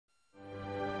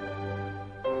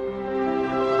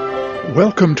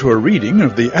Welcome to a reading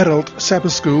of the Adult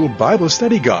Sabbath School Bible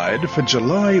Study Guide for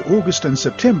July, August and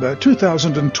September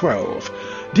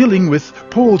 2012. Dealing with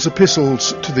Paul's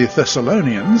epistles to the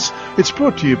Thessalonians, it's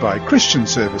brought to you by Christian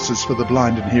Services for the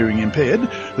Blind and Hearing Impaired,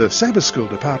 the Sabbath School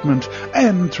Department,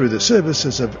 and through the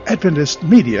services of Adventist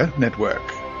Media Network.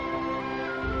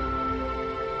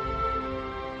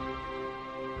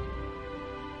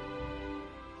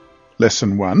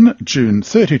 Lesson 1, June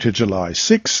 30 to July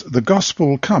 6, The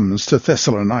Gospel Comes to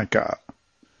Thessalonica.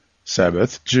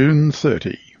 Sabbath, June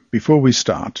 30. Before we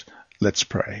start, let's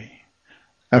pray.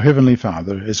 Our Heavenly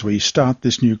Father, as we start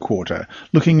this new quarter,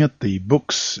 looking at the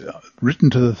books written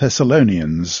to the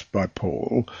Thessalonians by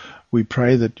Paul, we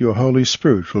pray that your Holy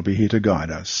Spirit will be here to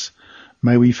guide us.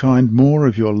 May we find more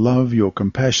of your love, your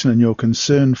compassion, and your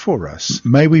concern for us.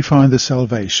 May we find the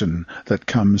salvation that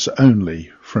comes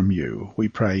only from you. We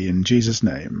pray in Jesus'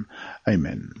 name.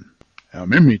 Amen. Our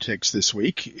memory text this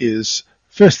week is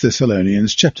 1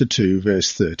 Thessalonians chapter 2,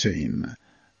 verse 13.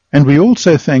 And we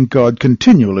also thank God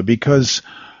continually because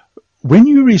when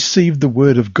you received the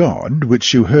word of God,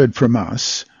 which you heard from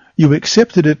us, you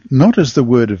accepted it not as the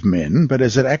word of men, but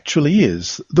as it actually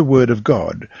is, the word of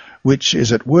God, which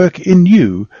is at work in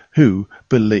you who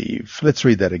believe. Let's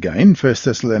read that again, 1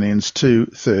 Thessalonians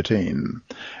 2:13.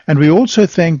 And we also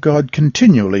thank God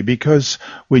continually because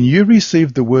when you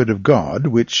received the word of God,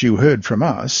 which you heard from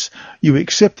us, you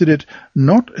accepted it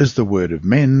not as the word of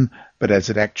men, but as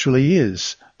it actually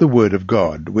is, the word of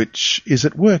God, which is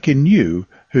at work in you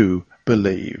who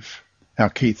believe. Our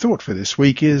key thought for this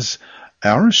week is,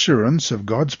 our assurance of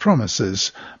God's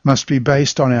promises must be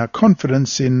based on our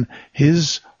confidence in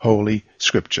His holy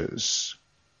Scriptures.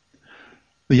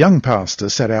 The young pastor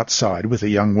sat outside with a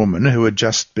young woman who had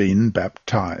just been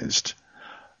baptized.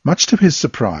 Much to his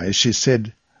surprise, she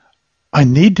said, "I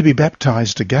need to be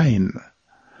baptized again."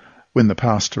 When the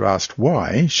pastor asked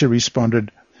why, she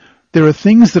responded, "There are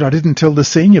things that I didn't tell the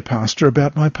senior pastor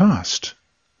about my past."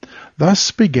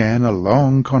 Thus began a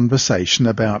long conversation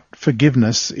about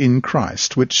forgiveness in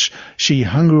Christ, which she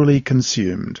hungrily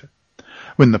consumed.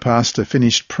 When the pastor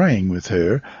finished praying with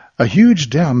her, a huge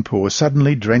downpour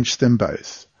suddenly drenched them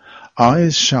both.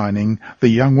 Eyes shining, the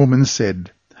young woman said,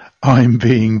 "I'm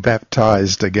being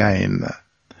baptized again."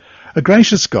 A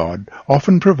gracious God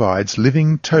often provides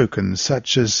living tokens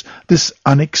such as this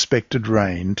unexpected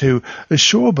rain to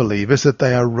assure believers that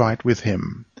they are right with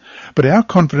Him. But our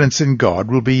confidence in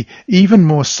God will be even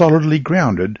more solidly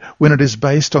grounded when it is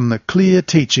based on the clear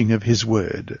teaching of His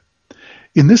Word.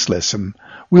 In this lesson,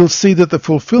 we'll see that the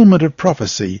fulfillment of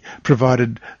prophecy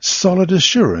provided solid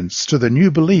assurance to the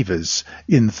new believers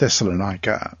in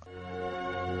Thessalonica.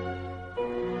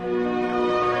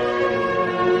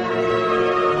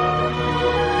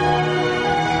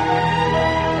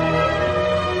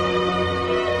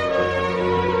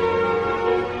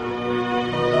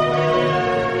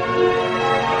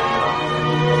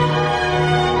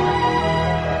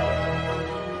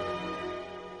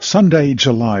 Sunday,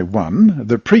 July 1,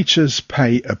 the preachers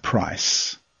pay a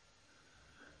price.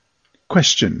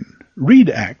 Question. Read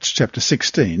Acts chapter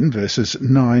 16, verses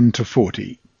 9 to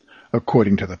 40.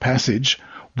 According to the passage,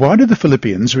 why do the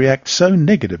Philippians react so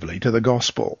negatively to the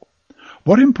gospel?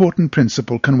 What important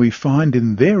principle can we find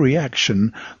in their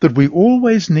reaction that we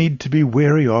always need to be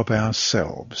wary of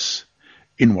ourselves?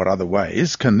 In what other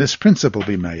ways can this principle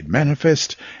be made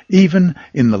manifest, even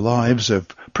in the lives of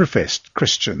professed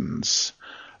Christians?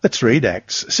 Let's read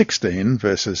Acts 16,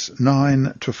 verses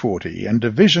 9 to 40. And a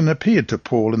vision appeared to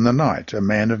Paul in the night. A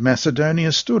man of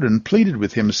Macedonia stood and pleaded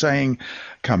with him, saying,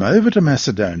 "Come over to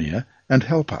Macedonia and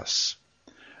help us."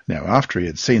 Now after he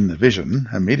had seen the vision,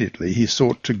 immediately he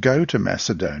sought to go to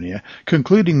Macedonia,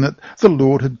 concluding that the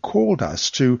Lord had called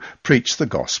us to preach the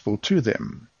gospel to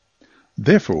them.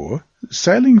 Therefore,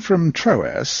 sailing from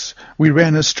Troas, we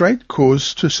ran a straight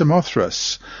course to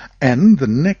Samothrace, and the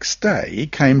next day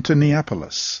came to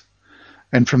Neapolis,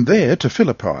 and from there to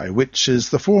Philippi, which is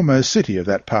the foremost city of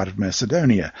that part of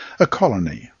Macedonia, a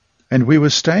colony. And we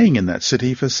were staying in that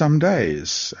city for some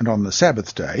days, and on the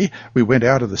Sabbath day we went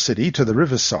out of the city to the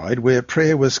riverside where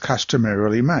prayer was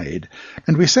customarily made,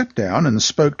 and we sat down and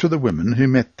spoke to the women who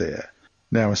met there.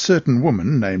 Now a certain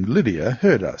woman named Lydia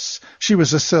heard us. She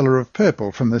was a seller of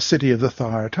purple from the city of the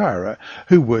Thyatira,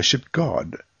 who worshipped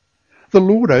God. The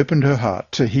Lord opened her heart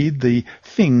to heed the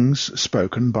things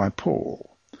spoken by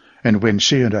Paul. And when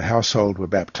she and her household were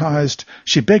baptized,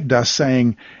 she begged us,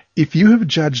 saying, "If you have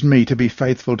judged me to be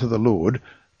faithful to the Lord,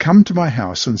 come to my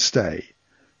house and stay."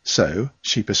 So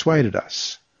she persuaded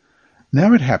us.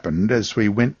 Now it happened, as we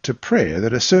went to prayer,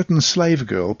 that a certain slave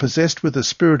girl possessed with the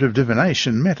spirit of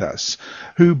divination met us,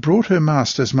 who brought her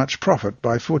masters much profit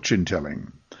by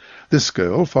fortune-telling. This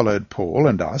girl followed Paul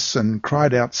and us, and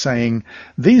cried out, saying,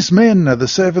 "These men are the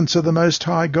servants of the Most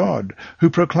High God, who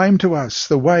proclaim to us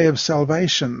the way of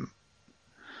salvation."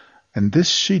 And this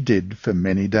she did for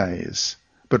many days.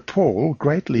 But Paul,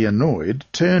 greatly annoyed,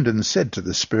 turned and said to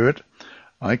the spirit,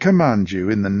 "I command you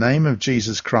in the name of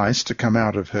Jesus Christ to come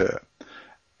out of her."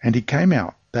 And he came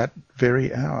out that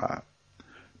very hour.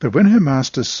 But when her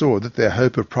masters saw that their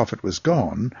hope of profit was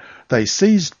gone, they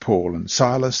seized Paul and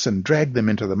Silas and dragged them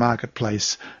into the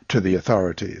marketplace to the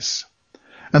authorities.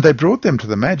 And they brought them to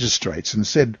the magistrates and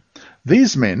said,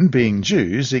 "These men, being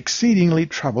Jews, exceedingly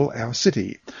trouble our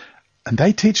city, and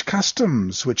they teach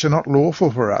customs which are not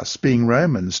lawful for us, being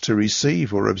Romans, to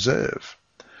receive or observe."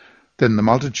 Then the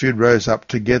multitude rose up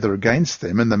together against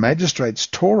them, and the magistrates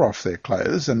tore off their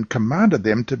clothes and commanded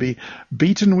them to be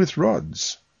beaten with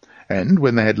rods. And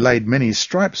when they had laid many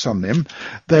stripes on them,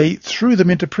 they threw them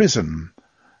into prison,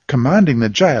 commanding the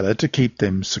jailer to keep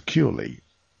them securely.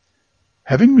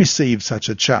 Having received such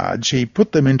a charge, he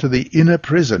put them into the inner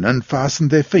prison and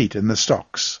fastened their feet in the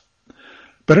stocks.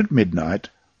 But at midnight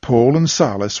Paul and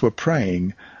Silas were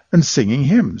praying and singing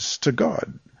hymns to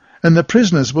God, and the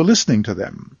prisoners were listening to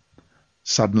them.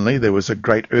 Suddenly there was a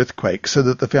great earthquake, so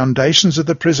that the foundations of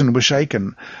the prison were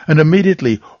shaken, and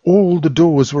immediately all the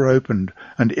doors were opened,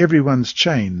 and everyone's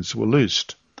chains were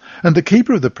loosed. And the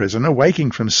keeper of the prison,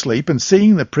 awaking from sleep and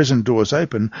seeing the prison doors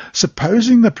open,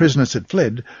 supposing the prisoners had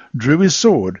fled, drew his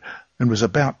sword and was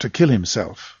about to kill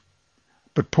himself.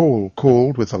 But Paul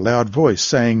called with a loud voice,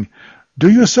 saying, "Do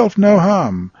yourself no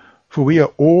harm, for we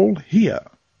are all here."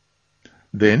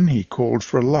 Then he called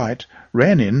for a light,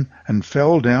 ran in, and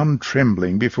fell down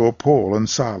trembling before Paul and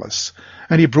Silas.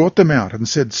 And he brought them out and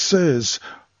said, "Sirs,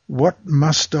 what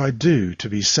must I do to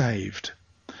be saved?"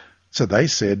 So they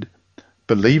said,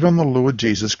 "Believe on the Lord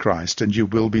Jesus Christ, and you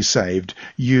will be saved,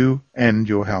 you and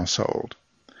your household."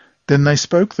 Then they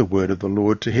spoke the word of the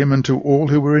Lord to him and to all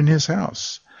who were in his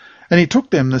house. And he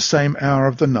took them the same hour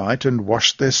of the night and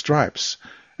washed their stripes.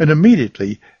 And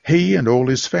immediately he and all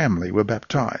his family were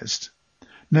baptized.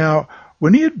 Now,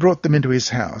 when he had brought them into his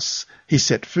house, he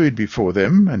set food before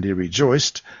them, and he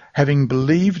rejoiced, having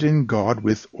believed in God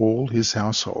with all his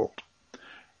household.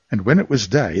 And when it was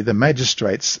day, the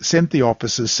magistrates sent the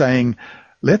officers, saying,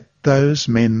 "Let those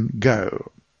men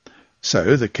go."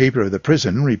 So the keeper of the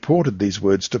prison reported these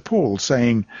words to Paul,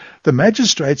 saying, "The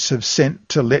magistrates have sent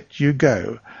to let you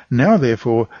go. Now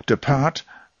therefore depart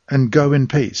and go in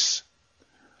peace."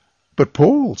 But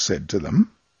Paul said to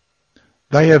them,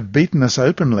 "They have beaten us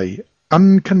openly,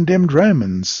 uncondemned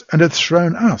Romans, and have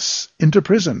thrown us into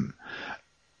prison.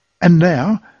 And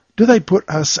now do they put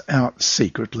us out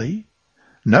secretly?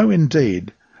 No,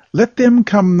 indeed. Let them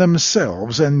come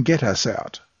themselves and get us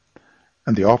out."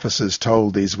 And the officers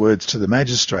told these words to the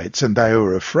magistrates, and they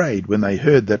were afraid when they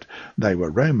heard that they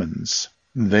were Romans.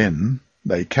 Then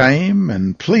they came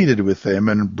and pleaded with them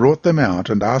and brought them out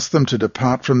and asked them to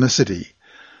depart from the city.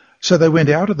 So they went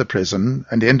out of the prison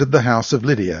and entered the house of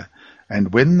Lydia,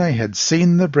 and when they had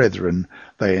seen the brethren,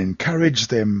 they encouraged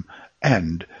them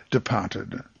and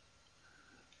departed.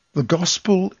 The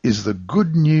gospel is the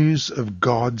good news of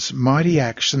God's mighty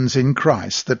actions in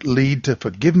Christ that lead to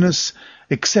forgiveness,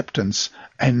 acceptance,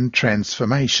 and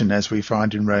transformation, as we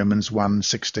find in Romans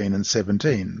 1:16 and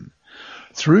 17.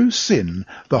 Through sin,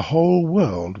 the whole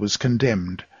world was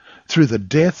condemned. Through the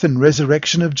death and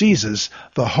resurrection of Jesus,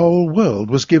 the whole world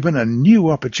was given a new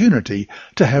opportunity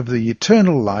to have the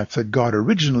eternal life that God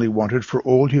originally wanted for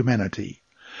all humanity.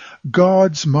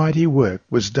 God's mighty work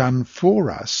was done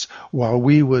for us while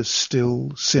we were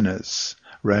still sinners.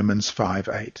 Romans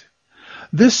 5:8.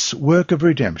 This work of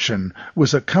redemption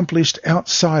was accomplished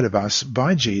outside of us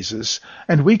by Jesus,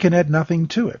 and we can add nothing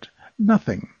to it.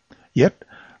 Nothing. Yet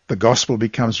the gospel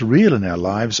becomes real in our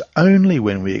lives only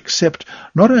when we accept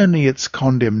not only its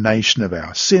condemnation of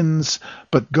our sins,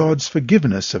 but God's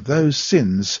forgiveness of those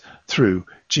sins through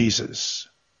Jesus.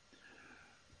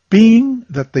 Being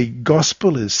that the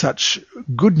gospel is such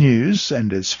good news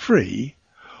and is free,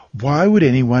 why would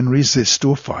anyone resist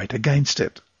or fight against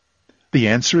it? The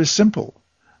answer is simple.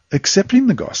 Accepting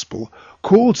the gospel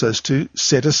calls us to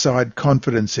set aside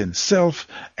confidence in self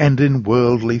and in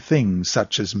worldly things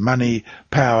such as money,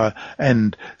 power,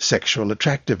 and sexual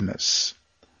attractiveness.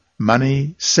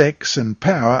 Money, sex, and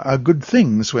power are good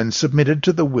things when submitted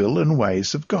to the will and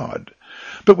ways of God.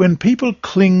 But when people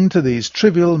cling to these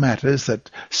trivial matters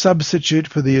that substitute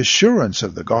for the assurance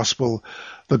of the gospel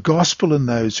and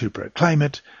those who proclaim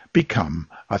it become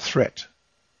a threat.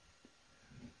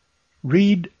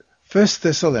 Read 1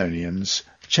 Thessalonians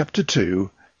chapter 2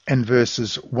 and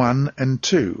verses 1 and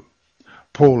 2.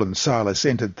 Paul and Silas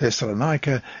entered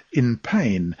Thessalonica in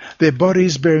pain, their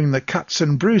bodies bearing the cuts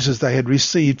and bruises they had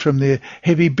received from their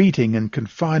heavy beating and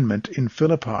confinement in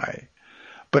Philippi.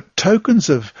 But tokens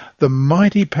of the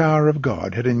mighty power of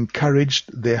God had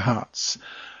encouraged their hearts.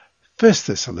 1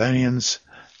 Thessalonians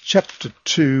chapter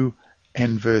 2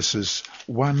 and verses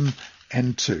 1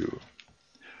 and 2.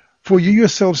 For you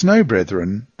yourselves know,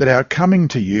 brethren, that our coming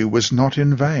to you was not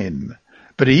in vain.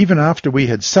 But even after we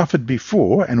had suffered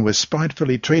before and were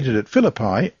spitefully treated at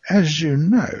Philippi, as you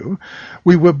know,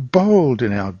 we were bold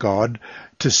in our God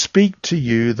to speak to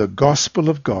you the gospel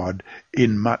of God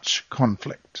in much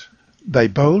conflict. They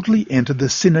boldly entered the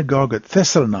synagogue at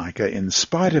Thessalonica in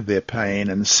spite of their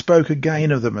pain and spoke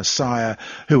again of the Messiah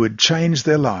who had changed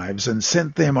their lives and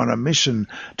sent them on a mission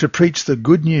to preach the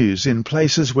good news in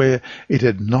places where it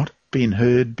had not been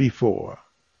heard before.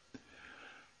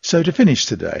 So to finish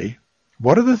today,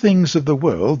 what are the things of the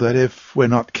world that, if we're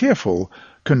not careful,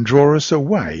 can draw us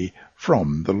away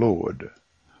from the Lord?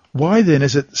 Why then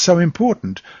is it so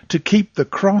important to keep the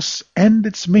cross and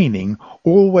its meaning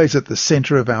always at the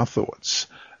centre of our thoughts,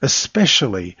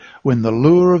 especially when the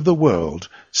lure of the world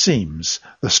seems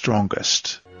the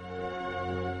strongest?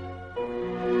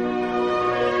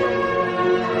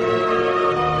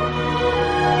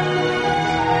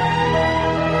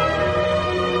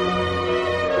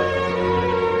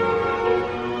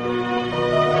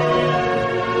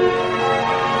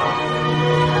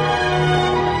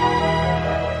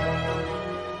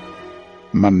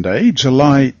 Monday,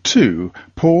 July 2,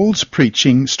 Paul's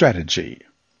preaching strategy.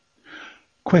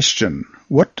 Question: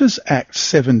 what does Acts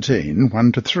 17,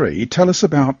 1-3 tell us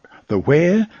about the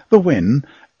where, the when,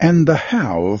 and the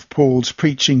how of Paul's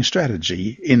preaching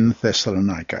strategy in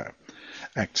Thessalonica?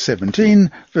 Acts 17,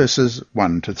 verses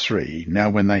 1-3. Now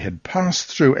when they had passed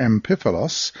through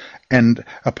Amphipolis and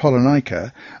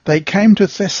Apollonica, they came to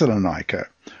Thessalonica,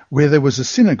 where there was a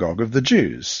synagogue of the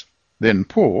Jews. Then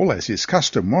Paul, as his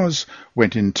custom was,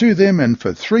 went in to them, and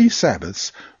for 3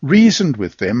 Sabbaths reasoned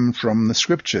with them from the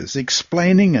Scriptures,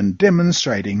 explaining and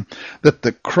demonstrating that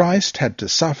the Christ had to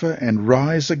suffer and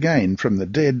rise again from the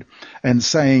dead, and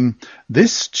saying,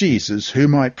 "This Jesus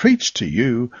whom I preach to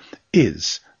you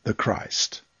is the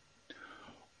Christ."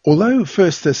 Although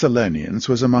 1 Thessalonians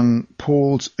was among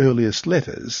Paul's earliest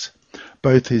letters,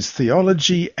 both his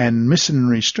theology and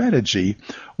missionary strategy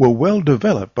were well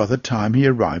developed by the time he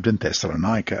arrived in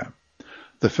Thessalonica.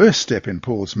 The first step in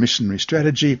Paul's missionary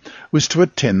strategy was to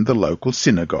attend the local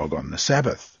synagogue on the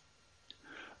Sabbath.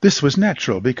 This was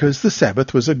natural because the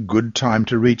Sabbath was a good time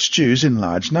to reach Jews in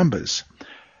large numbers.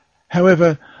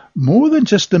 However, more than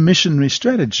just a missionary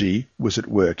strategy was at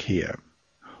work here.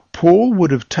 Paul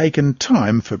would have taken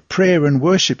time for prayer and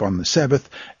worship on the Sabbath,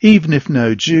 even if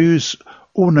no Jews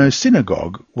or no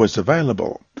synagogue was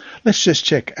available. Let's just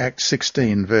check Acts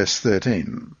 16, verse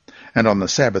 13. And on the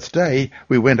Sabbath day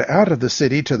we went out of the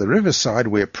city to the riverside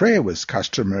where prayer was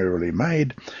customarily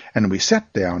made, and we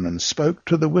sat down and spoke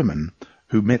to the women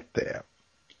who met there.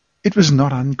 It was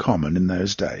not uncommon in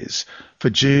those days for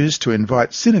Jews to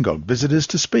invite synagogue visitors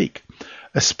to speak,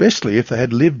 especially if they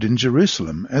had lived in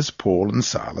Jerusalem, as Paul and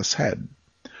Silas had.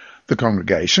 The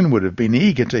congregation would have been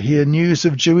eager to hear news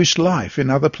of Jewish life in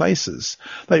other places.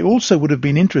 They also would have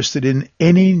been interested in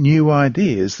any new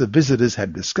ideas the visitors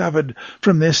had discovered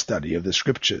from their study of the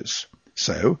Scriptures.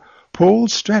 So,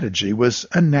 Paul's strategy was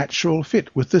a natural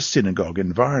fit with the synagogue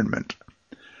environment.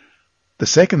 The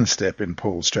second step in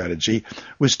Paul's strategy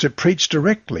was to preach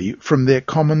directly from their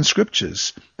common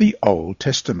Scriptures, the Old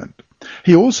Testament.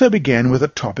 He also began with a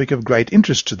topic of great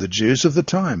interest to the Jews of the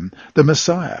time, the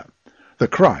Messiah. The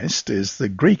Christ is the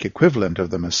Greek equivalent of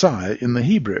the Messiah in the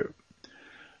Hebrew.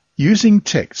 Using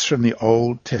texts from the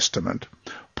Old Testament,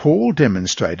 Paul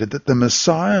demonstrated that the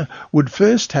Messiah would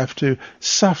first have to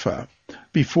suffer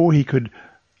before he could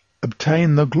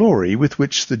obtain the glory with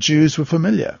which the Jews were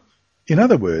familiar. In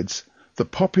other words, the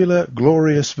popular,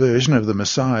 glorious version of the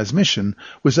Messiah's mission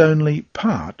was only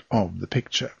part of the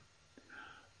picture.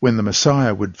 When the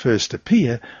Messiah would first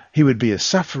appear, he would be a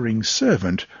suffering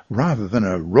servant rather than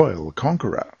a royal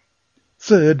conqueror.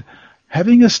 Third,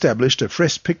 having established a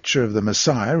fresh picture of the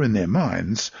Messiah in their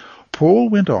minds, Paul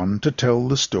went on to tell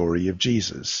the story of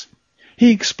Jesus.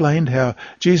 He explained how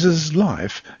Jesus'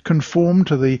 life conformed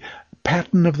to the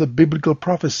pattern of the biblical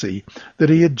prophecy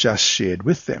that he had just shared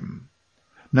with them.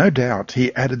 No doubt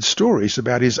he added stories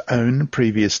about his own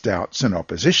previous doubts and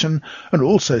opposition, and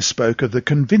also spoke of the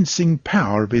convincing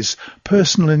power of his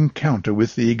personal encounter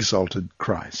with the exalted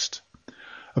Christ.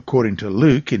 According to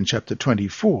Luke in chapter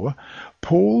 24,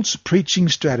 Paul's preaching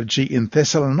strategy in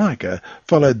Thessalonica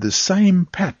followed the same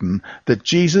pattern that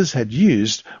Jesus had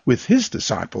used with his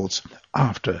disciples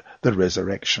after the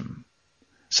resurrection.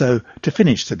 So, to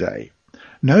finish today,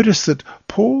 notice that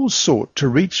Paul sought to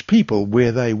reach people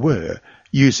where they were,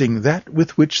 using that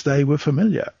with which they were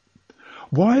familiar.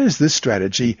 Why is this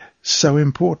strategy so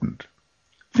important?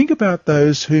 Think about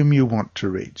those whom you want to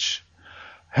reach.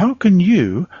 How can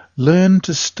you learn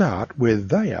to start where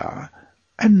they are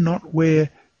and not where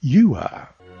you are?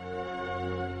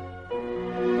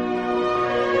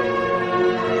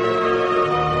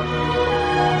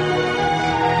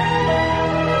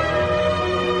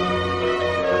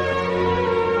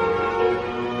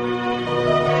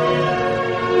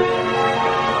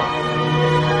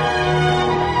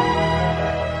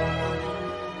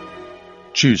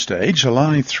 Tuesday,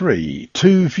 July 3.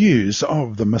 Two views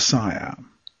of the Messiah.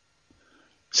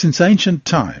 Since ancient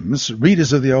times,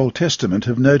 readers of the Old Testament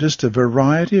have noticed a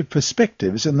variety of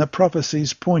perspectives in the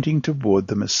prophecies pointing toward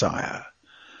the Messiah.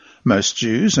 Most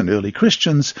Jews and early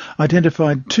Christians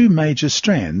identified two major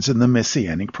strands in the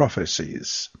Messianic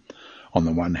prophecies. On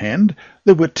the one hand,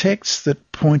 there were texts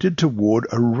that pointed toward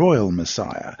a royal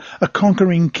Messiah, a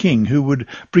conquering king who would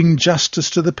bring justice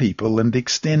to the people and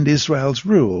extend Israel's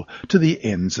rule to the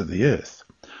ends of the earth.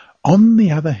 On the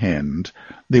other hand,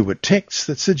 there were texts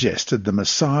that suggested the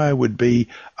Messiah would be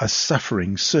a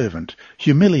suffering servant,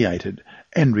 humiliated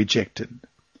and rejected.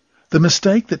 The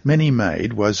mistake that many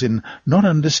made was in not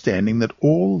understanding that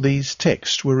all these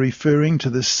texts were referring to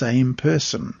the same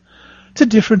person, to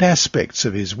different aspects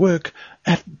of his work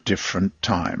at different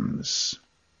times.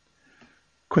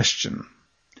 Question.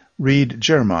 Read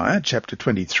Jeremiah chapter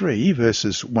 23,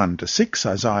 verses 1 to 6,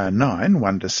 Isaiah 9,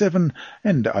 1 to 7,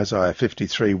 and Isaiah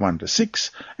 53, 1 to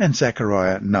 6, and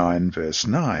Zechariah 9, verse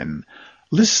 9.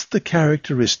 List the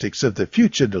characteristics of the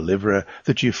future deliverer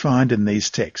that you find in these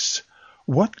texts.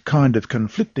 What kind of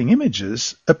conflicting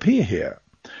images appear here?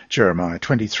 Jeremiah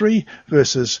 23,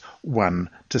 verses 1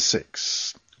 to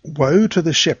 6. Woe to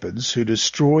the shepherds who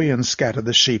destroy and scatter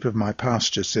the sheep of my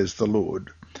pasture, says the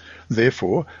Lord.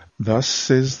 Therefore, thus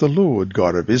says the Lord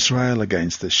God of Israel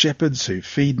against the shepherds who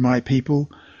feed my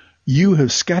people, you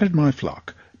have scattered my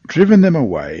flock, driven them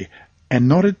away, and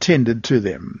not attended to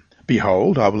them.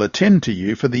 Behold, I will attend to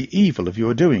you for the evil of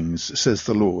your doings, says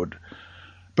the Lord.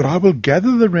 But I will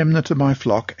gather the remnant of my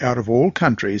flock out of all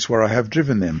countries where I have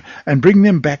driven them, and bring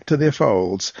them back to their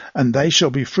folds, and they shall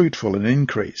be fruitful and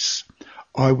increase.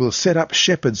 I will set up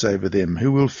shepherds over them,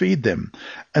 who will feed them,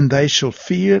 and they shall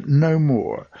fear no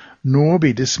more, nor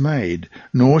be dismayed,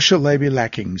 nor shall they be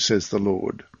lacking, says the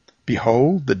Lord.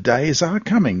 Behold, the days are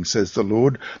coming, says the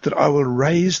Lord, that I will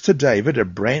raise to David a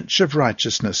branch of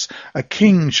righteousness. A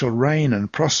king shall reign and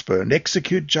prosper, and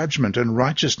execute judgment and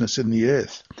righteousness in the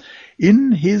earth.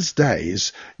 In his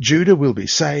days Judah will be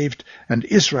saved, and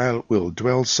Israel will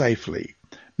dwell safely.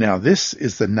 Now this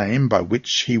is the name by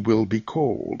which he will be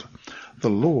called, the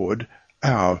Lord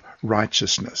our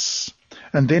righteousness.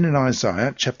 And then in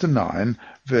Isaiah chapter 9,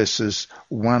 verses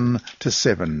 1 to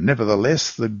 7,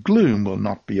 Nevertheless the gloom will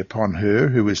not be upon her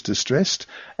who is distressed,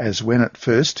 as when at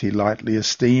first he lightly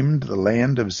esteemed the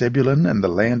land of Zebulun and the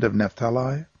land of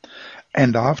Naphtali,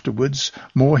 and afterwards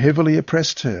more heavily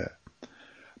oppressed her.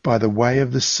 By the way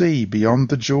of the sea beyond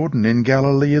the Jordan in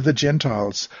Galilee of the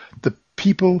Gentiles, the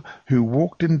people who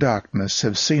walked in darkness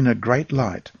have seen a great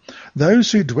light.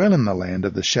 Those who dwell in the land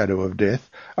of the shadow of death,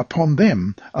 upon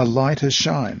them a light has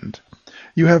shined.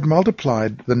 You have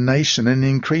multiplied the nation and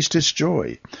increased its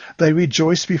joy. They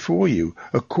rejoice before you,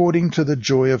 according to the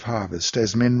joy of harvest,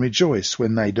 as men rejoice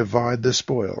when they divide the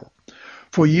spoil.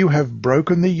 For you have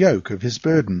broken the yoke of his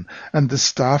burden, and the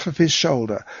staff of his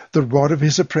shoulder, the rod of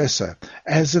his oppressor,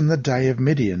 as in the day of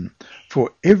Midian.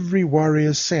 For every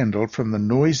warrior's sandal from the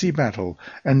noisy battle,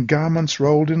 and garments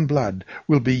rolled in blood,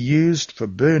 will be used for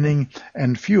burning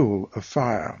and fuel of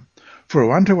fire.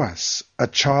 For unto us a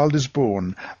child is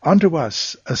born, unto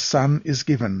us a son is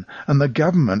given, and the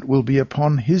government will be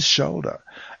upon his shoulder.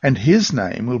 And his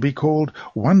name will be called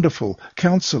Wonderful,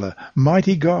 Counselor,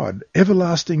 Mighty God,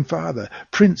 Everlasting Father,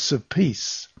 Prince of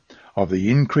Peace. Of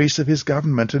the increase of his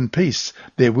government and peace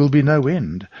there will be no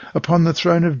end, upon the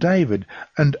throne of David,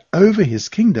 and over his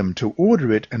kingdom, to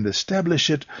order it and establish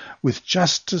it with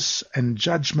justice and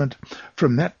judgment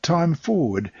from that time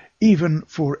forward, even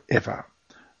forever.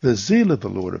 The zeal of the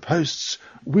Lord of hosts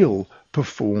will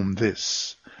perform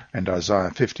this. and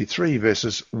Isaiah 53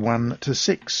 verses 1 to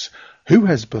 6. Who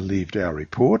has believed our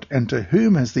report, and to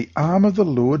whom has the arm of the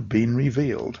Lord been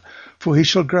revealed? For he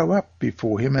shall grow up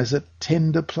before him as a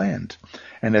tender plant,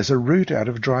 and as a root out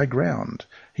of dry ground.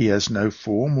 He has no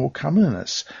form or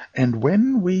comeliness, and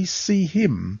when we see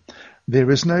him, there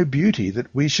is no beauty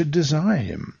that we should desire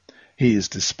him. He is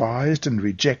despised and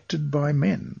rejected by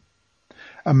men,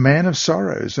 a man of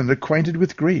sorrows and acquainted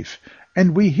with grief,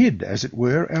 and we hid, as it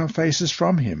were, our faces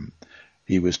from him.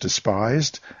 He was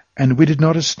despised, and we did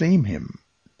not esteem him.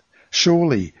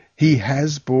 Surely he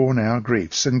has borne our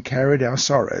griefs and carried our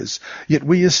sorrows, yet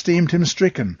we esteemed him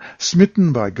stricken,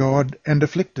 smitten by God, and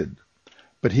afflicted.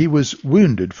 But he was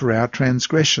wounded for our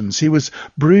transgressions, he was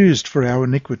bruised for our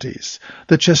iniquities.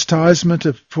 The chastisement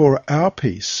for our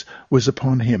peace was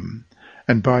upon him,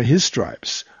 and by his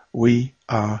stripes we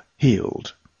are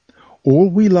healed. All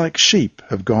we like sheep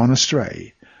have gone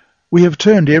astray. We have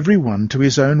turned every one to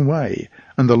his own way,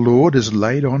 and the Lord has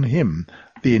laid on him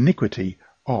the iniquity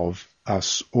of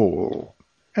us all.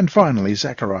 And finally,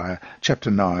 Zechariah chapter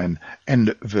 9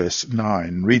 and verse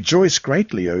 9. Rejoice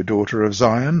greatly, O daughter of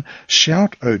Zion.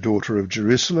 Shout, O daughter of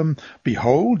Jerusalem.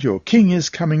 Behold, your king is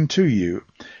coming to you.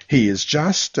 He is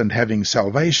just and having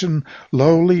salvation,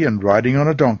 lowly and riding on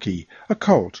a donkey, a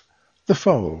colt, the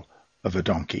foal of a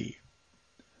donkey.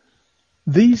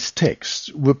 These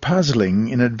texts were puzzling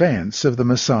in advance of the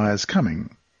Messiah's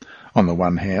coming. On the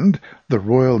one hand, the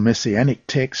royal messianic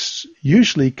texts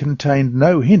usually contained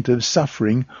no hint of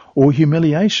suffering or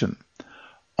humiliation.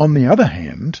 On the other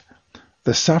hand,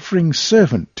 the suffering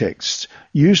servant texts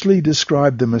usually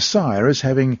described the Messiah as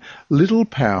having little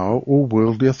power or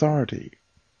worldly authority.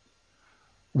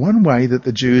 One way that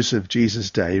the Jews of Jesus'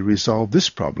 day resolved this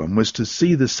problem was to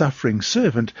see the suffering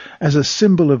servant as a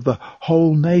symbol of the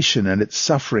whole nation and its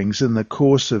sufferings in the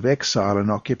course of exile and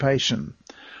occupation.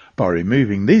 By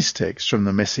removing these texts from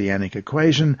the messianic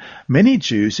equation, many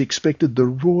Jews expected the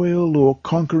royal or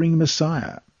conquering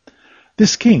Messiah.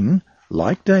 This king,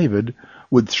 like David,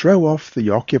 would throw off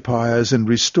the occupiers and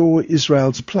restore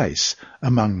Israel's place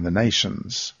among the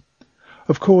nations.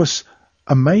 Of course,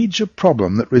 a major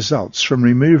problem that results from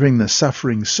removing the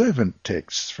suffering servant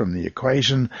texts from the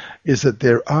equation is that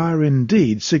there are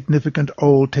indeed significant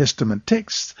Old Testament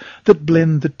texts that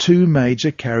blend the two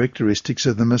major characteristics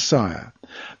of the Messiah.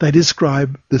 They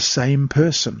describe the same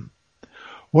person.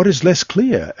 What is less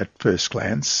clear at first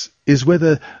glance is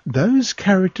whether those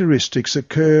characteristics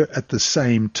occur at the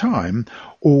same time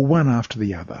or one after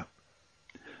the other.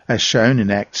 As shown in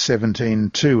Acts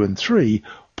 17:2 and 3,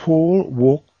 Paul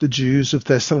walked the Jews of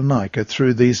Thessalonica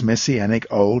through these messianic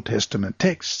Old Testament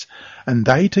texts, and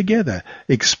they together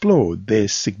explored their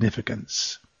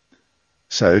significance.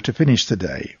 So, to finish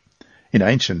today, in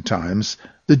ancient times,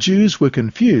 the Jews were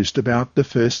confused about the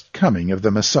first coming of the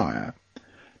Messiah.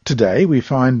 Today we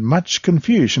find much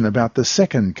confusion about the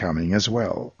second coming as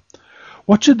well.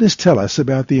 What should this tell us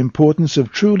about the importance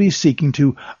of truly seeking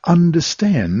to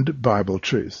understand Bible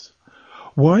truth?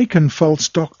 Why can false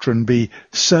doctrine be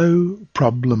so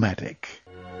problematic?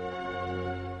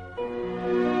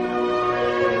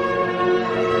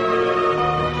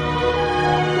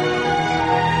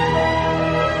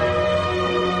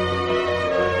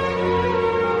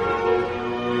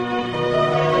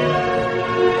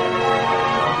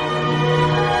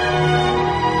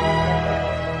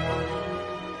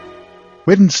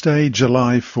 Wednesday,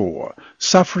 July 4.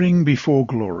 Suffering before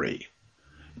glory.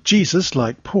 Jesus,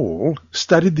 like Paul,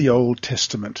 studied the Old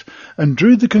Testament and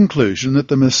drew the conclusion that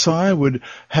the Messiah would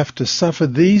have to suffer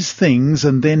these things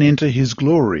and then enter his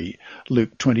glory,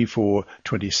 Luke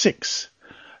 24:26.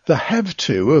 The have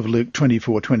to of Luke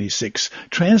 24:26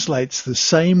 translates the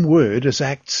same word as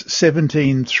Acts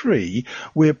 17:3,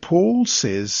 where Paul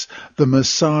says the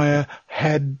Messiah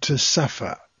had to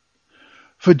suffer.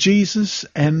 For Jesus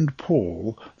and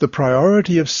Paul, the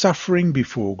priority of suffering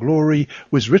before glory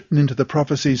was written into the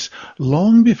prophecies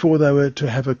long before they were to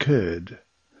have occurred.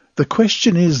 The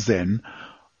question is then,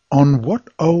 on what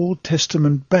Old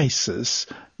Testament basis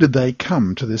did they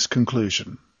come to this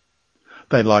conclusion?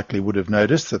 They likely would have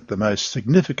noticed that the most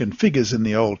significant figures in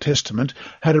the Old Testament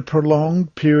had a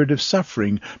prolonged period of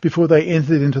suffering before they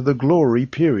entered into the glory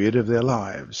period of their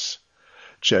lives.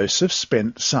 Joseph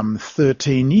spent some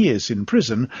 13 years in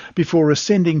prison before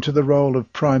ascending to the role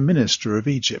of Prime Minister of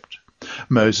Egypt.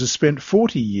 Moses spent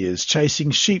 40 years chasing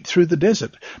sheep through the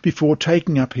desert before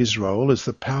taking up his role as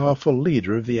the powerful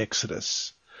leader of the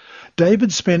Exodus.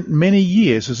 David spent many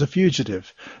years as a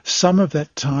fugitive, some of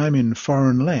that time in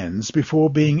foreign lands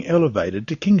before being elevated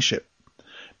to kingship.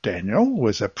 Daniel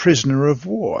was a prisoner of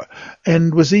war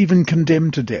and was even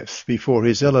condemned to death before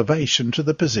his elevation to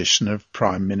the position of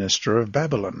Prime Minister of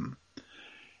Babylon.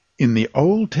 In the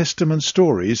Old Testament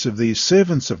stories of these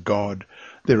servants of God,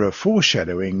 there are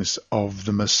foreshadowings of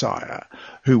the Messiah,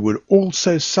 who would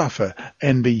also suffer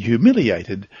and be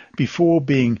humiliated before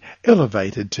being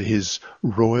elevated to his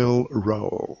royal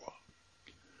role.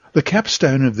 The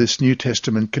capstone of this New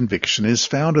Testament conviction is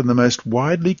found in the most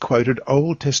widely quoted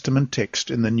Old Testament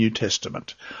text in the New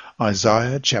Testament,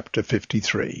 Isaiah chapter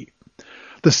 53.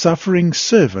 The suffering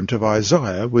servant of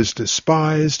Isaiah was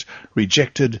despised,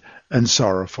 rejected, and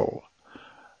sorrowful.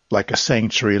 Like a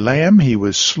sanctuary lamb, he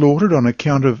was slaughtered on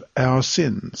account of our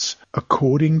sins,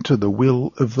 according to the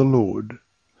will of the Lord.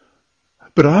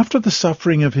 But after the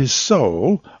suffering of his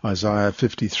soul, Isaiah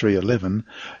 53:11,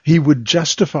 he would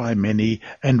justify many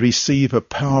and receive a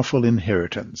powerful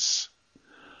inheritance.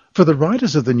 For the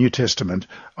writers of the New Testament,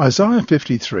 Isaiah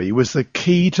 53 was the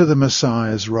key to the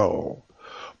Messiah's role.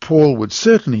 Paul would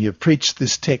certainly have preached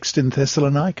this text in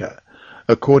Thessalonica.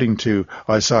 According to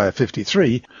Isaiah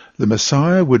 53, the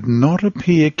Messiah would not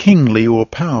appear kingly or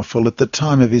powerful at the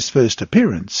time of his first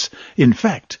appearance. In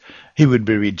fact, he would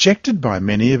be rejected by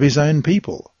many of his own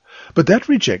people. But that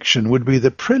rejection would be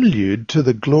the prelude to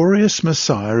the glorious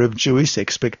Messiah of Jewish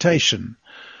expectation.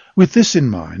 With this in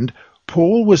mind,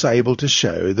 Paul was able to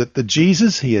show that the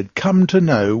Jesus he had come to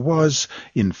know was,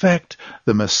 in fact,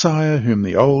 the Messiah whom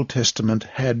the Old Testament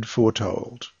had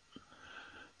foretold.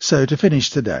 So to finish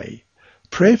today,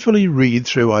 prayerfully read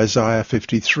through Isaiah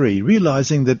 53,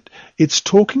 realizing that it's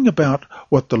talking about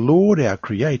what the Lord our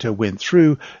Creator went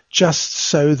through just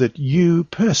so that you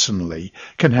personally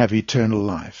can have eternal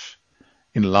life.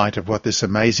 In light of what this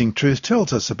amazing truth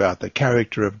tells us about the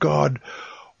character of God,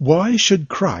 why should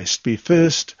Christ be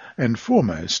first and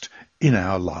foremost in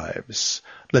our lives?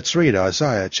 Let's read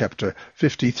Isaiah chapter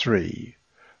 53.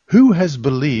 Who has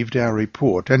believed our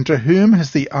report, and to whom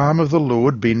has the arm of the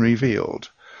Lord been revealed?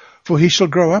 For he shall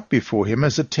grow up before him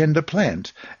as a tender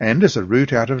plant, and as a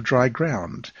root out of dry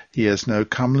ground. He has no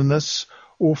comeliness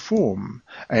or form,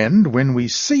 and when we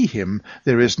see him,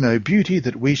 there is no beauty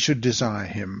that we should desire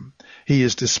him. He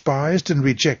is despised and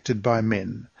rejected by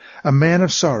men, a man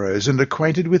of sorrows and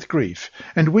acquainted with grief,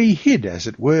 and we hid, as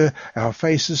it were, our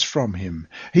faces from him.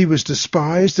 He was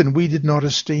despised, and we did not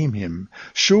esteem him.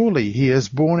 Surely he has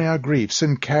borne our griefs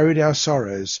and carried our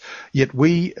sorrows, yet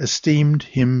we esteemed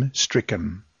him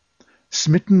stricken,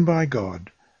 smitten by God,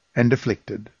 and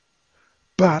afflicted.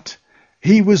 But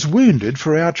he was wounded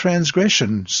for our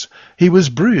transgressions, he was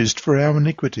bruised for our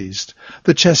iniquities.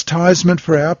 The chastisement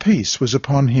for our peace was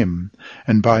upon him,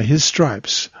 and by his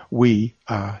stripes we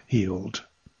are healed.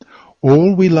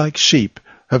 All we like sheep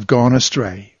have gone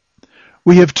astray.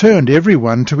 We have turned every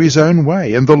one to his own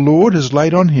way, and the Lord has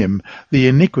laid on him the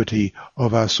iniquity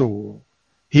of us all.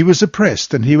 He was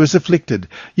oppressed and he was afflicted,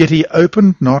 yet he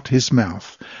opened not his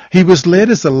mouth. He was led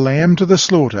as a lamb to the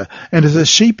slaughter, and as a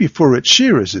sheep before its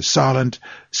shearers is silent,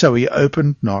 so he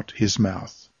opened not his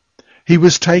mouth. He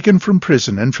was taken from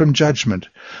prison and from judgment,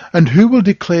 and who will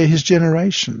declare his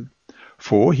generation?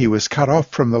 For he was cut off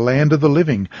from the land of the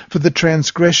living. For the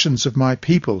transgressions of my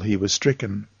people he was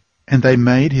stricken. And they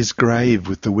made his grave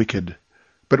with the wicked,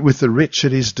 but with the rich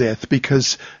at his death,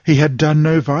 because he had done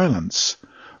no violence,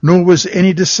 nor was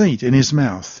any deceit in his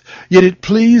mouth. Yet it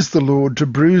pleased the Lord to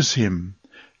bruise him.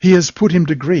 He has put him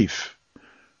to grief.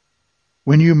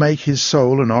 When you make his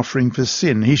soul an offering for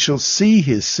sin, he shall see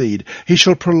his seed, he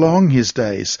shall prolong his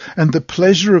days, and the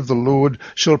pleasure of the Lord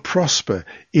shall prosper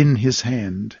in his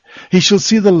hand. He shall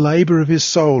see the labour of his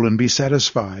soul and be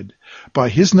satisfied. By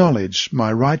his knowledge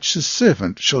my righteous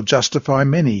servant shall justify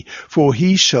many, for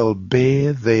he shall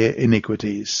bear their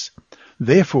iniquities.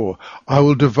 Therefore I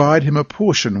will divide him a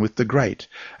portion with the great,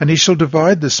 and he shall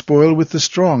divide the spoil with the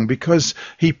strong, because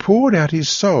he poured out his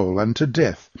soul unto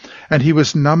death, and he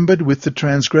was numbered with the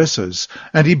transgressors,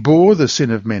 and he bore the sin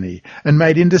of many, and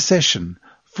made intercession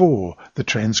for the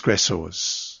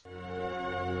transgressors.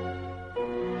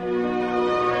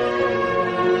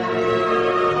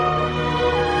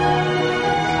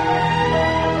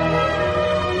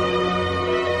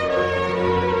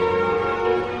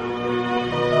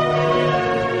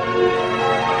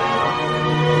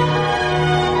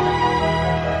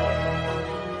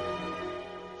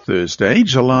 Thursday,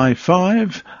 July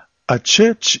 5, A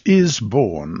Church is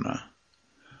Born.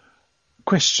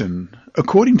 Question.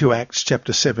 According to Acts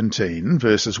chapter 17,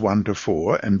 verses 1 to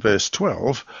 4 and verse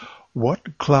 12,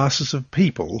 what classes of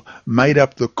people made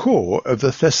up the core of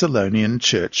the Thessalonian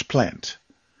church plant?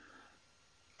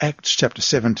 Acts chapter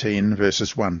 17,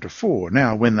 verses 1 to 4.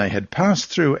 Now, when they had passed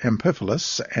through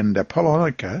Amphipolis and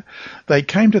Apollonica, they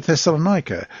came to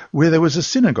Thessalonica, where there was a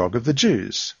synagogue of the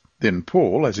Jews. Then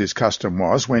Paul, as his custom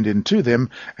was, went in to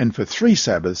them, and for 3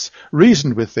 Sabbaths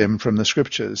reasoned with them from the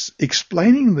Scriptures,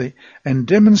 explaining and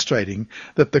demonstrating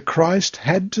that the Christ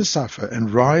had to suffer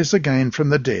and rise again from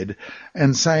the dead,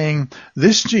 and saying,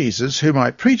 "This Jesus, whom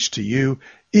I preach to you,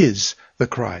 is the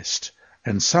Christ."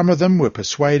 And some of them were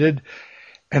persuaded,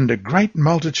 and a great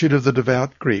multitude of the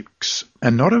devout Greeks,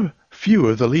 and not a few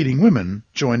of the leading women,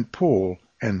 joined Paul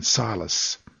and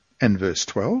Silas. And verse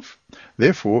 12,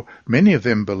 therefore many of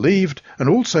them believed, and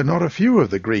also not a few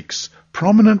of the Greeks,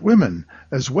 prominent women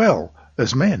as well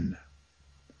as men.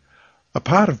 A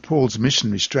part of Paul's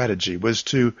missionary strategy was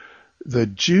to the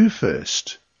Jew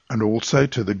first, and also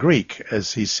to the Greek,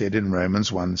 as he said in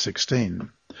Romans 1:16.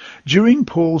 During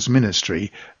Paul's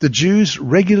ministry, the Jews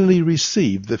regularly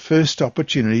received the first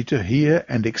opportunity to hear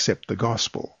and accept the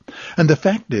gospel. And the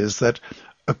fact is that,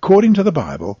 according to the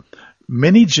Bible,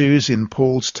 many Jews in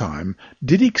Paul's time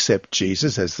did accept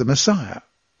Jesus as the Messiah.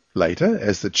 Later,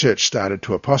 as the church started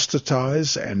to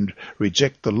apostatize and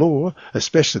reject the law,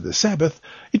 especially the Sabbath,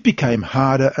 it became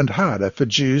harder and harder for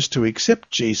Jews to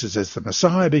accept Jesus as the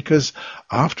Messiah because,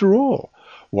 after all,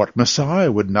 what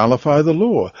Messiah would nullify the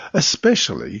law,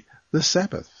 especially the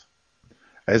Sabbath?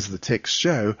 As the texts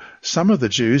show, some of the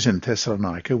Jews in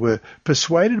Thessalonica were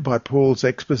persuaded by Paul's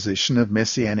exposition of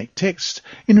messianic texts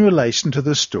in relation to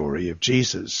the story of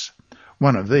Jesus.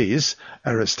 One of these,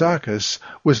 Aristarchus,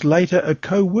 was later a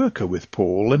co-worker with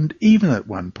Paul and even at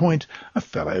one point a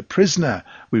fellow prisoner.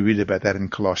 We read about that in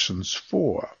Colossians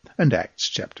 4 and Acts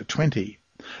chapter 20.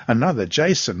 Another,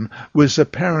 Jason, was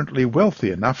apparently wealthy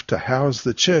enough to house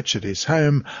the church at his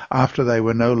home after they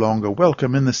were no longer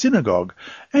welcome in the synagogue,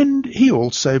 and he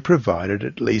also provided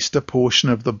at least a portion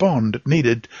of the bond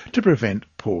needed to prevent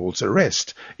Paul's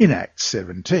arrest in Acts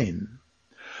 17.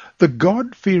 The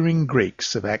God-fearing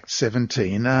Greeks of Acts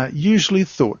 17 are usually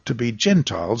thought to be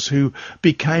Gentiles who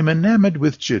became enamored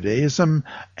with Judaism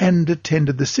and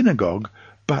attended the synagogue,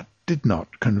 but did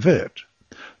not convert.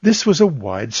 This was a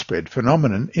widespread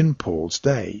phenomenon in Paul's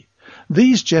day.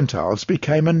 These Gentiles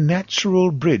became a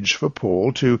natural bridge for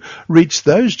Paul to reach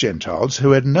those Gentiles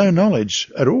who had no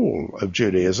knowledge at all of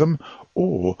Judaism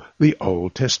or the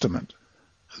Old Testament.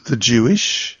 The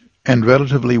Jewish and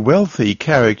relatively wealthy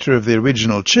character of the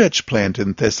original church plant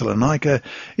in Thessalonica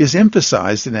is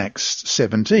emphasized in Acts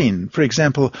 17, for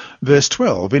example, verse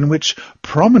 12, in which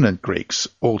prominent Greeks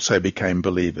also became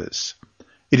believers.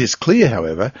 It is clear,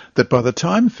 however, that by the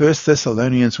time 1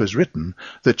 Thessalonians was written,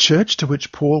 the church to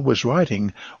which Paul was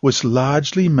writing was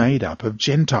largely made up of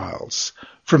Gentiles,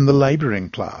 from the labouring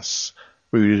class.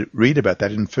 We read about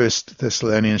that in 1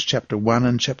 Thessalonians chapter 1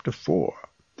 and chapter 4.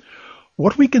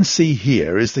 What we can see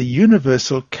here is the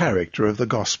universal character of the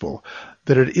gospel,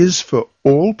 that it is for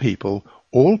all people,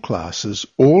 all classes,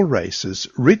 all races,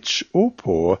 rich or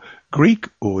poor, Greek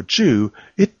or Jew,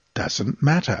 it doesn't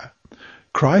matter.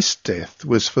 Christ's death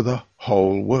was for the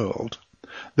whole world.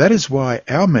 That is why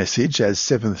our message as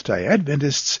Seventh-day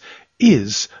Adventists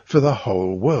is for the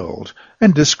whole world,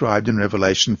 and described in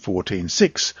Revelation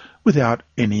 14:6, without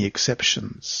any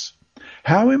exceptions.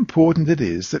 How important it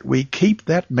is that we keep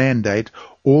that mandate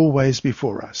always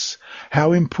before us.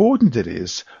 How important it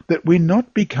is that we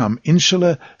not become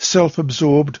insular,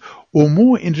 self-absorbed, or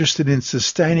more interested in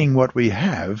sustaining what we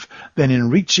have than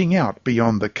in reaching out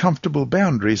beyond the comfortable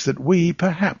boundaries that we,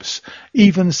 perhaps,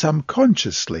 even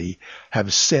subconsciously,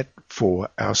 have set for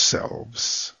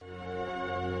ourselves.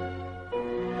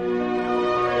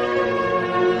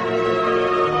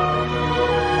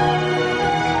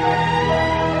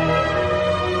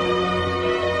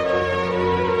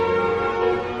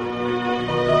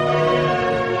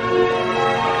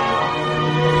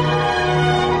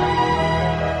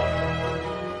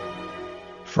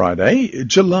 Friday,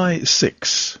 July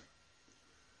 6.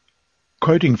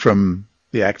 Quoting from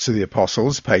the Acts of the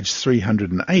Apostles, page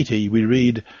 380, we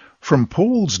read, "From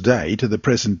Paul's day to the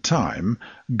present time,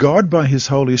 God by his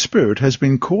Holy Spirit has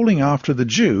been calling after the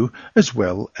Jew as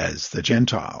well as the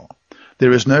Gentile.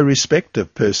 There is no respect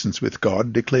of persons with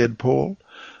God," declared Paul.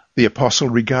 The apostle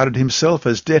regarded himself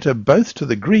as debtor both to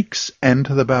the Greeks and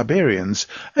to the barbarians,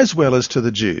 as well as to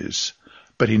the Jews.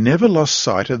 But he never lost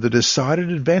sight of the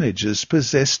decided advantages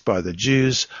possessed by the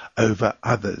Jews over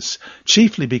others,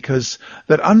 chiefly because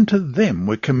that unto them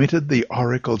were committed the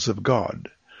oracles of God.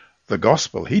 The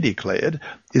gospel, he declared,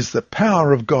 is the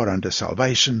power of God unto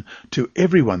salvation to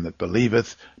everyone that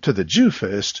believeth, to the Jew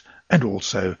first, and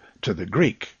also to the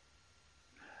Greek.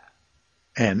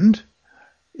 And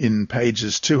in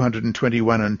pages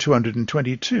 221 and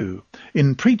 222.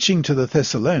 In preaching to the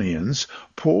Thessalonians,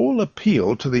 Paul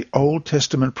appealed to the Old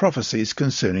Testament prophecies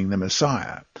concerning the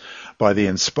Messiah. By the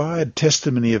inspired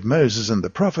testimony of Moses and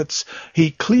the prophets, he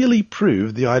clearly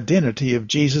proved the identity of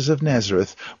Jesus of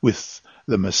Nazareth with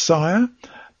the Messiah,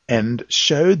 and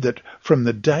showed that from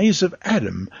the days of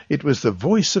Adam it was the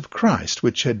voice of Christ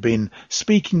which had been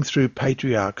speaking through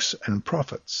patriarchs and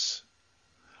prophets.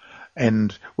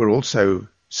 And we're also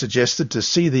suggested to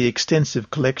see the extensive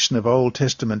collection of Old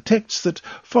Testament texts that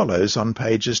follows on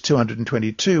pages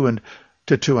 222 and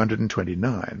to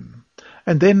 229.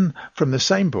 And then from the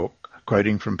same book,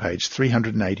 quoting from page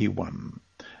 381,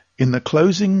 in the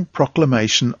closing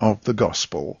proclamation of the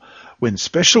gospel, when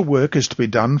special work is to be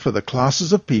done for the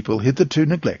classes of people hitherto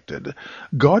neglected,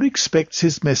 God expects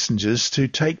his messengers to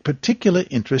take particular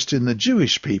interest in the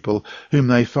Jewish people whom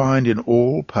they find in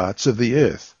all parts of the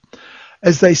earth.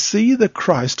 As they see the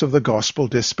Christ of the gospel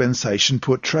dispensation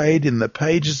portrayed in the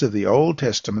pages of the Old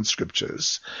Testament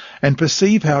scriptures, and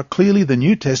perceive how clearly the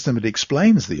New Testament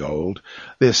explains the Old,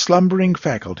 their slumbering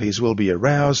faculties will be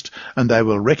aroused, and they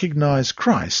will recognize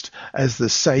Christ as the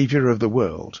Saviour of the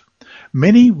world.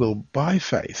 Many will, by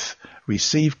faith,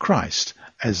 receive Christ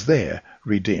as their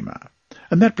Redeemer.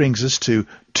 And that brings us to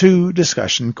 2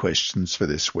 discussion questions for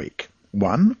this week.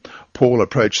 1. Paul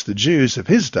approached the Jews of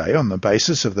his day on the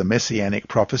basis of the messianic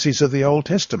prophecies of the Old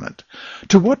Testament.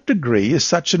 To what degree is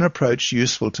such an approach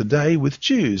useful today with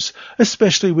Jews,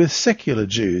 especially with secular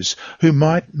Jews, who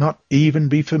might not even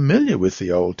be familiar with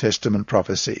the Old Testament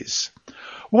prophecies?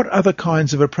 What other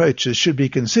kinds of approaches should be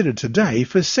considered today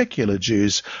for secular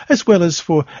Jews, as well as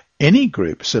for any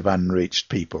groups of unreached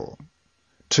people?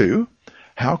 2.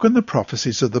 How can the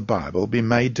prophecies of the Bible be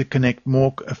made to connect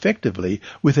more effectively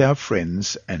with our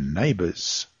friends and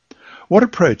neighbours? What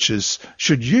approaches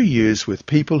should you use with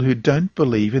people who don't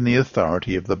believe in the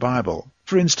authority of the Bible?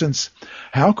 For instance,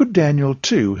 how could Daniel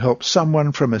 2 help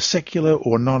someone from a secular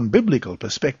or non-biblical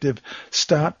perspective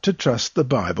start to trust the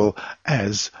Bible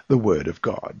as the Word of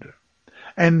God?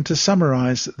 And to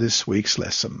summarize this week's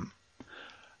lesson,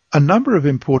 a number of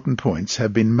important points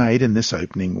have been made in this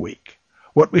opening week.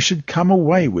 What we should come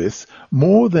away with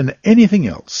more than anything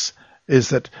else is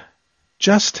that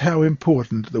just how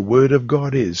important the Word of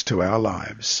God is to our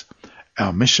lives,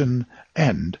 our mission,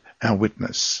 and our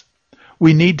witness.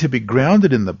 We need to be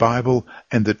grounded in the Bible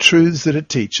and the truths that it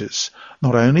teaches,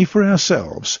 not only for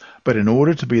ourselves, but in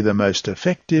order to be the most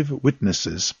effective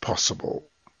witnesses possible.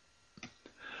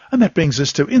 And that brings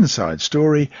us to Inside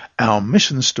Story, our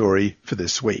mission story for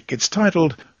this week. It's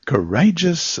titled,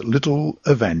 Courageous Little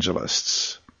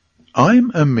Evangelists.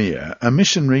 I'm Amir, a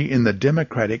missionary in the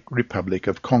Democratic Republic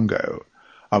of Congo.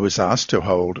 I was asked to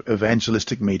hold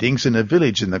evangelistic meetings in a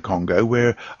village in the Congo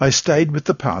where I stayed with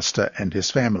the pastor and his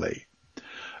family.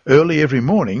 Early every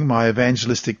morning, my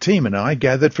evangelistic team and I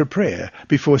gathered for prayer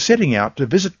before setting out to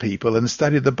visit people and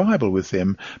study the Bible with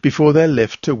them before they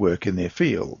left to work in their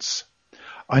fields.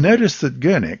 I noticed that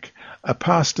Gurnik, a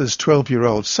pastor's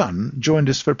 12-year-old son, joined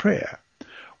us for prayer.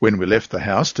 When we left the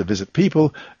house to visit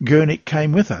people, Gurnik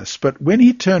came with us, but when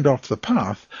he turned off the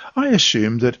path, I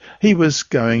assumed that he was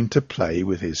going to play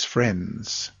with his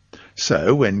friends.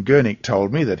 So when Gurnik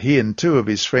told me that he and 2 of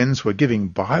his friends were giving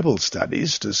Bible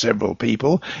studies to several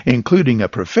people, including a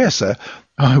professor,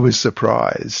 I was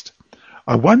surprised.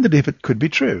 I wondered if it could be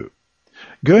true.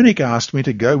 Gurnik asked me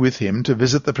to go with him to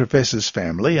visit the professor's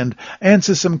family and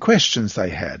answer some questions they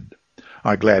had.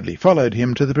 I gladly followed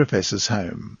him to the professor's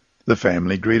home. The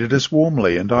family greeted us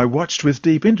warmly, and I watched with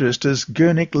deep interest as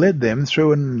Gurnik led them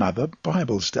through another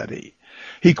Bible study.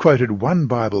 He quoted one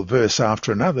Bible verse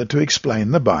after another to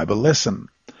explain the Bible lesson.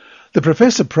 The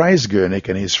professor praised Gurnik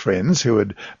and his friends who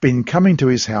had been coming to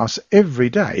his house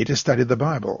every day to study the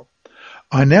Bible.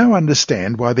 I now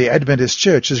understand why the Adventist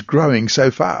Church is growing so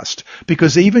fast,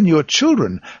 because even your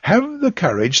children have the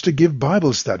courage to give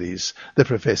Bible studies, the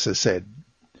professor said.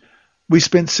 We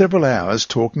spent several hours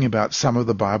talking about some of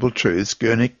the Bible truths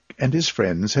Gurnik and his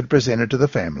friends had presented to the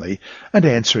family and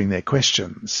answering their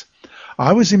questions.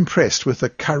 I was impressed with the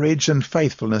courage and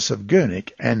faithfulness of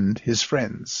Gurnik and his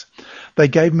friends. They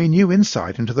gave me new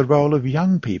insight into the role of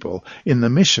young people in the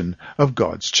mission of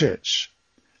God's church.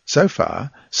 So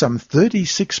far, some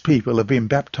 36 people have been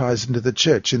baptized into the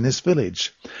church in this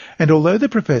village, and although the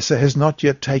professor has not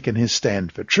yet taken his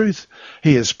stand for truth,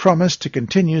 he has promised to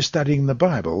continue studying the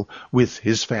Bible with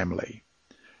his family.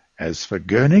 As for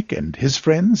Gurnik and his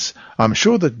friends, I'm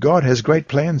sure that God has great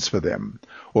plans for them.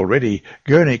 Already,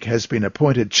 Gurnik has been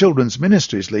appointed children's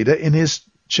ministries leader in his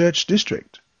church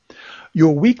district.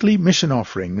 Your weekly mission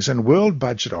offerings and world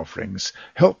budget offerings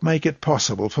help make it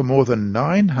possible for more than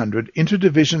 900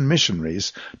 interdivision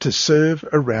missionaries to serve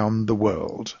around the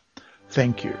world.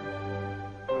 Thank you.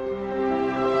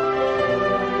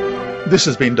 This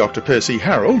has been Dr. Percy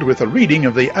Harold with a reading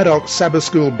of the Adult Sabbath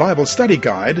School Bible Study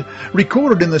Guide,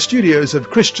 recorded in the studios of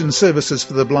Christian Services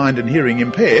for the Blind and Hearing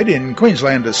Impaired in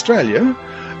Queensland, Australia,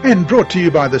 and brought to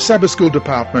you by the Sabbath School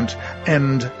Department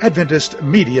and Adventist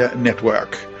Media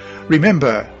Network.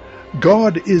 Remember,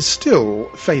 God is still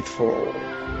faithful.